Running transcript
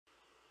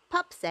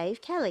Pups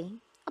Save Cali,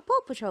 a Paw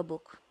Patrol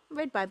book,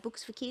 read by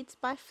Books for Kids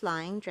by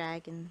Flying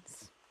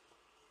Dragons.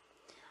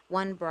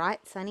 One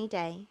bright sunny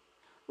day,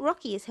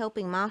 Rocky is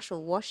helping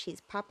Marshall wash his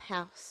pup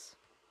house.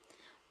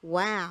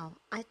 "Wow,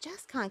 I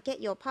just can't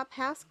get your pup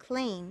house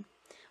clean.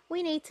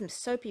 We need some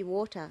soapy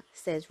water,"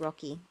 says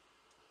Rocky.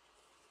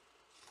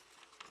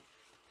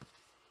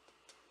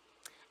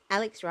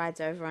 Alex rides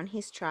over on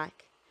his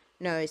trike.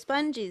 "No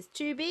sponge is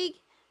too big.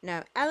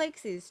 No,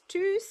 Alex is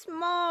too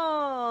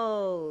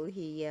small,"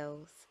 he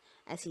yells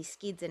as he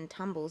skids and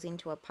tumbles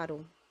into a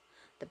puddle.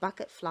 The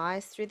bucket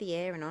flies through the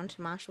air and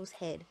onto Marshall's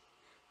head.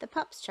 The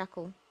pups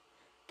chuckle.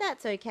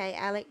 "That's okay,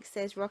 Alex,"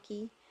 says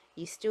Rocky.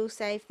 "You still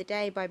saved the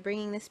day by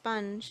bringing the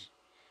sponge."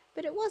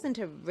 "But it wasn't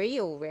a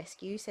real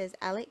rescue," says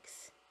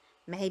Alex.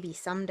 "Maybe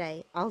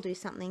someday I'll do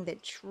something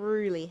that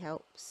truly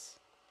helps."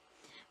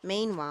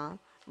 Meanwhile,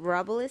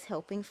 Rubble is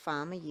helping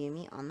Farmer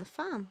Yumi on the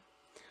farm.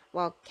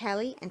 While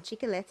Cali and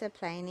Chickaletta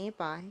play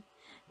nearby,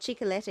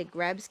 Chickaletta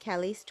grabs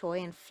Cali's toy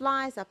and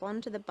flies up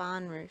onto the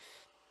barn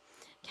roof.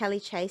 Cali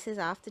chases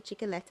after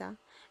Chickaletta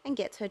and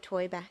gets her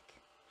toy back.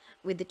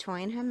 With the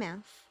toy in her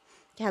mouth,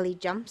 Cali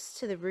jumps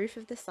to the roof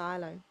of the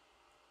silo,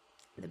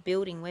 the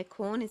building where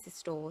corn is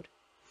stored.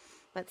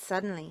 But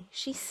suddenly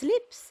she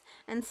slips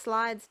and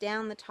slides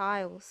down the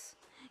tiles.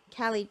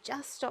 Cali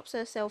just stops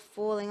herself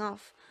falling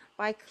off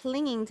by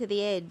clinging to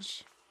the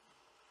edge.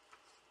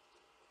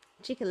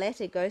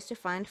 Chickaletta goes to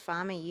find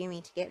Farmer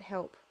Yumi to get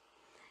help.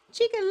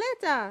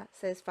 "Chickaletta,"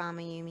 says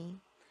Farmer Yumi,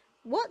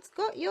 "what's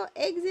got your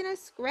eggs in a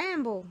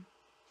scramble?"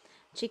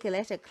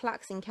 Chickaletta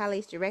clucks in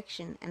Cali's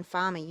direction and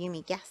Farmer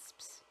Yumi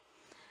gasps.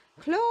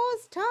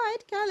 "Claws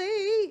tight,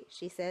 Cali,"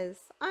 she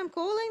says. "I'm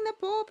calling the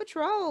Paw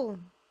Patrol."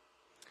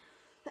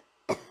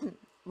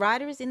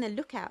 Ryder is in the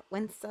lookout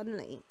when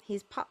suddenly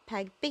his pup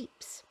pag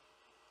beeps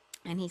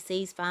and he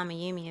sees Farmer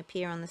Yumi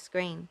appear on the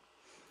screen.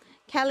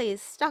 "Cali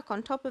is stuck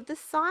on top of the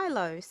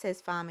silo," says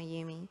Farmer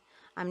Yumi.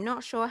 "I'm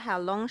not sure how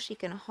long she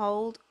can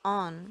hold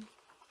on."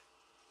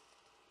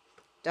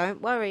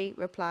 "Don't worry,"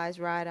 replies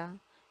Ryder.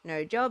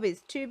 "No job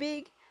is too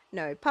big,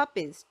 no pup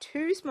is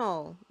too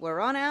small. We're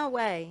on our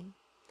way."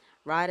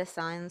 Ryder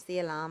signs the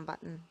alarm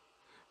button.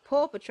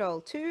 "Paw Patrol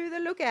to the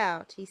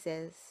lookout," he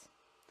says.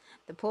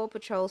 The Paw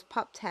Patrol's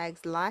pup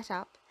tags light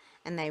up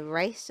and they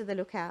race to the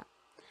lookout.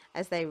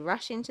 As they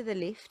rush into the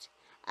lift,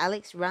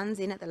 Alex runs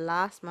in at the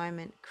last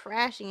moment,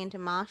 crashing into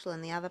Marshall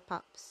and the other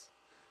pups.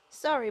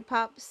 "Sorry,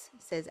 pups,"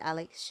 says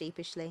Alex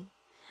sheepishly.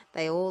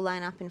 They all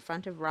line up in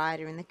front of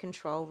Ryder in the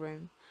control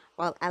room,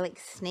 while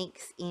Alex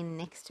sneaks in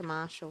next to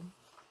Marshall.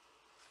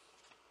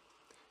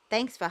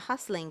 "Thanks for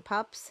hustling,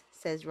 pups,"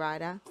 says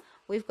Ryder.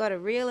 "We've got a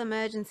real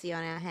emergency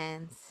on our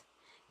hands.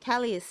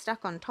 Cali is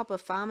stuck on top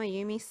of Farmer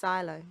Yumi's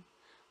silo.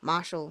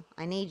 Marshall,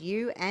 I need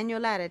you and your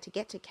ladder to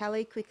get to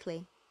Cali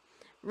quickly."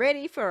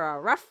 "Ready for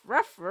a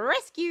ruff-ruff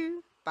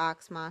rescue,"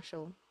 barks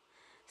Marshall.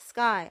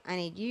 "Sky, I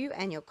need you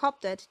and your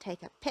copter to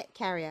take a pet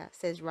carrier,"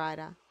 says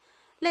Ryder.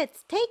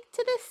 "Let's take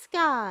to the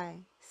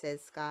sky,"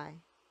 says Sky.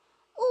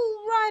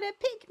 "Ooh, Ryder,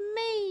 pick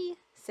me,"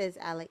 says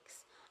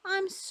Alex.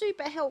 "I'm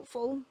super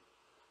helpful."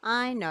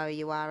 "I know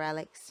you are,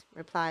 Alex,"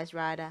 replies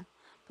Ryder,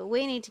 "but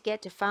we need to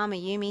get to Farmer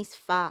Yumi's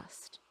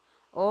fast."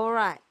 "All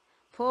right,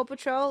 Paw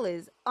Patrol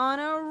is on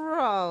a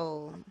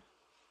roll."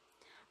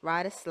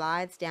 Ryder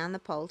slides down the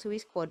pole to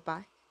his quad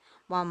bike,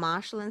 while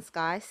Marshall and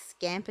Sky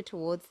scamper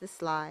towards the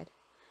slide.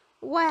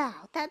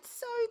 "Wow, that's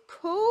so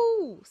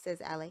cool,"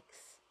 says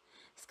Alex.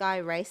 Sky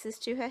races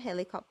to her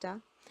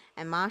helicopter,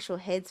 and Marshall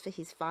heads for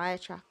his fire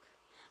truck.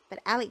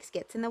 But Alex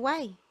gets in the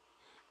way.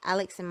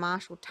 Alex and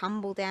Marshall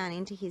tumble down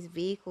into his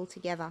vehicle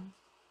together.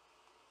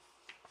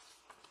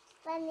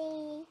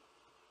 Funny.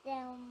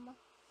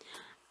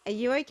 "Are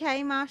you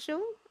okay,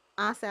 Marshall?"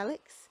 asks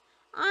Alex.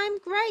 "I'm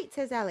great,"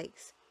 says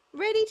Alex.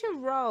 "Ready to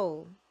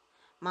roll."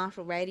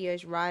 Marshall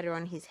radios Ryder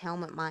on his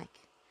helmet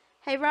mic.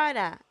 "Hey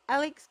Ryder,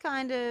 Alex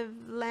kind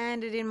of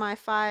landed in my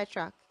fire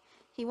truck.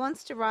 He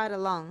wants to ride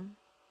along."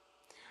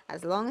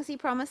 "As long as he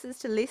promises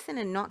to listen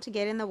and not to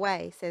get in the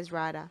way," says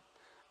Ryder.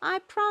 "I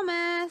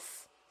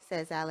promise,"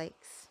 says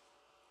Alex.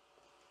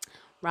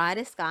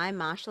 Ryder, Sky,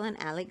 Marshall and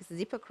Alex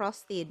zip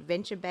across the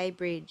Adventure Bay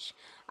Bridge,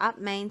 up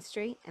Main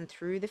Street and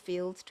through the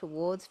fields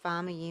towards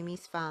Farmer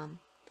Yumi's farm.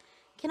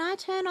 "Can I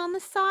turn on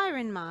the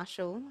siren,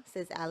 Marshall?"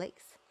 says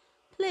Alex.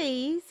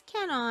 "Please,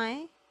 can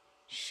I?"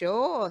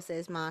 "Sure,"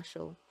 says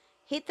Marshall.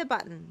 "Hit the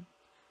button."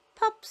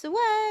 "Pups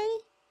away!"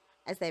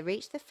 As they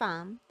reach the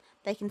farm,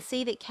 they can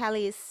see that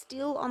Cali is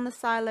still on the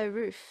silo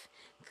roof,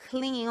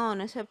 clinging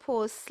on as her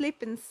paws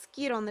slip and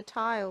skid on the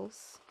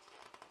tiles.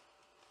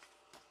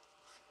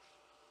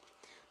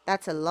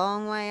 "That's a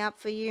long way up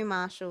for you,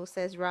 Marshall,"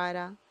 says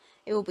Ryder.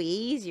 "It will be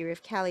easier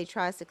if Cali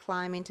tries to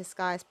climb into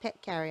Sky's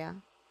pet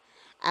carrier."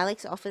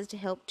 Alex offers to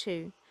help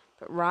too,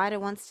 but Ryder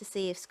wants to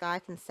see if Sky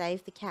can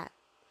save the cat.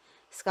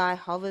 Sky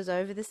hovers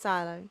over the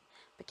silo,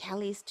 but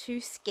Cali is too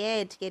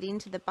scared to get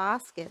into the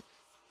basket.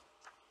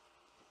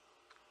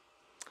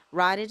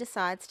 Ryder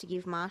decides to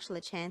give Marshall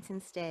a chance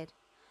instead.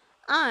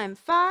 "I'm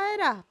fired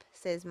up,"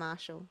 says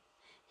Marshall.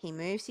 He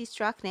moves his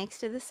truck next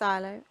to the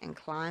silo and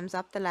climbs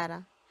up the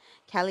ladder.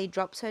 Cali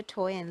drops her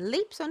toy and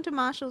leaps onto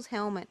Marshall's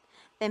helmet,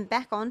 then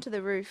back onto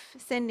the roof,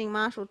 sending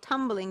Marshall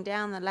tumbling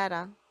down the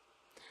ladder.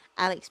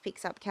 Alex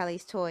picks up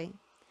Cali's toy.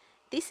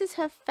 "This is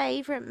her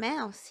favourite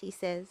mouse," he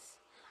says.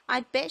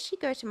 "I'd bet she'd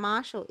go to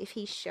Marshall if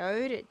he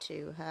showed it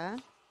to her."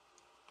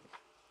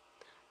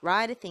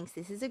 Ryder thinks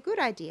this is a good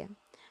idea,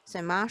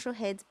 so Marshall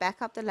heads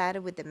back up the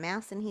ladder with the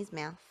mouse in his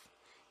mouth.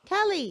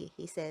 "Cali,"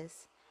 he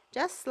says,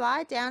 "just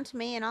slide down to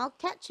me and I'll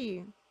catch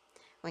you."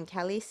 When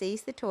Cali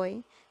sees the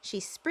toy, she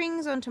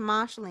springs onto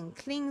Marshall and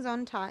clings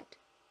on tight.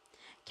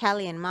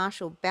 Cali and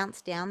Marshall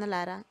bounce down the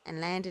ladder and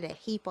landed a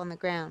heap on the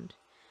ground.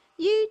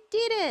 "You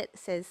did it,"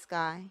 says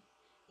Sky.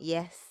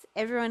 "Yes,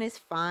 everyone is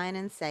fine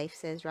and safe,"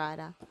 says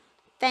Ryder.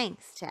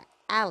 "Thanks to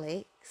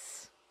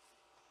Alex."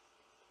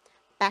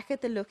 Back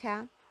at the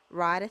lookout,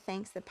 Ryder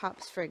thanks the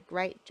pups for a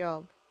great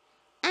job.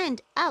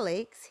 "And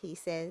Alex," he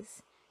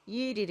says,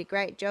 "you did a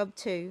great job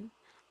too.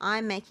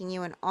 I'm making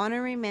you an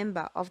honorary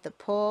member of the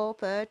Paw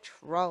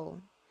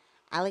Patrol."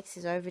 Alex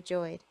is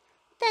overjoyed.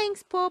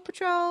 "Thanks, Paw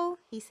Patrol,"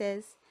 he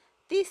says.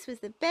 "This was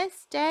the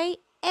best day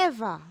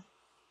ever."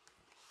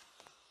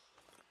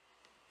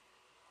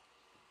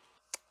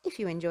 If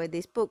you enjoyed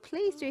this book,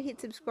 please do hit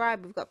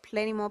subscribe. We've got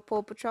plenty more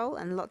Paw Patrol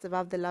and lots of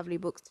other lovely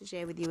books to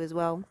share with you as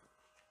well.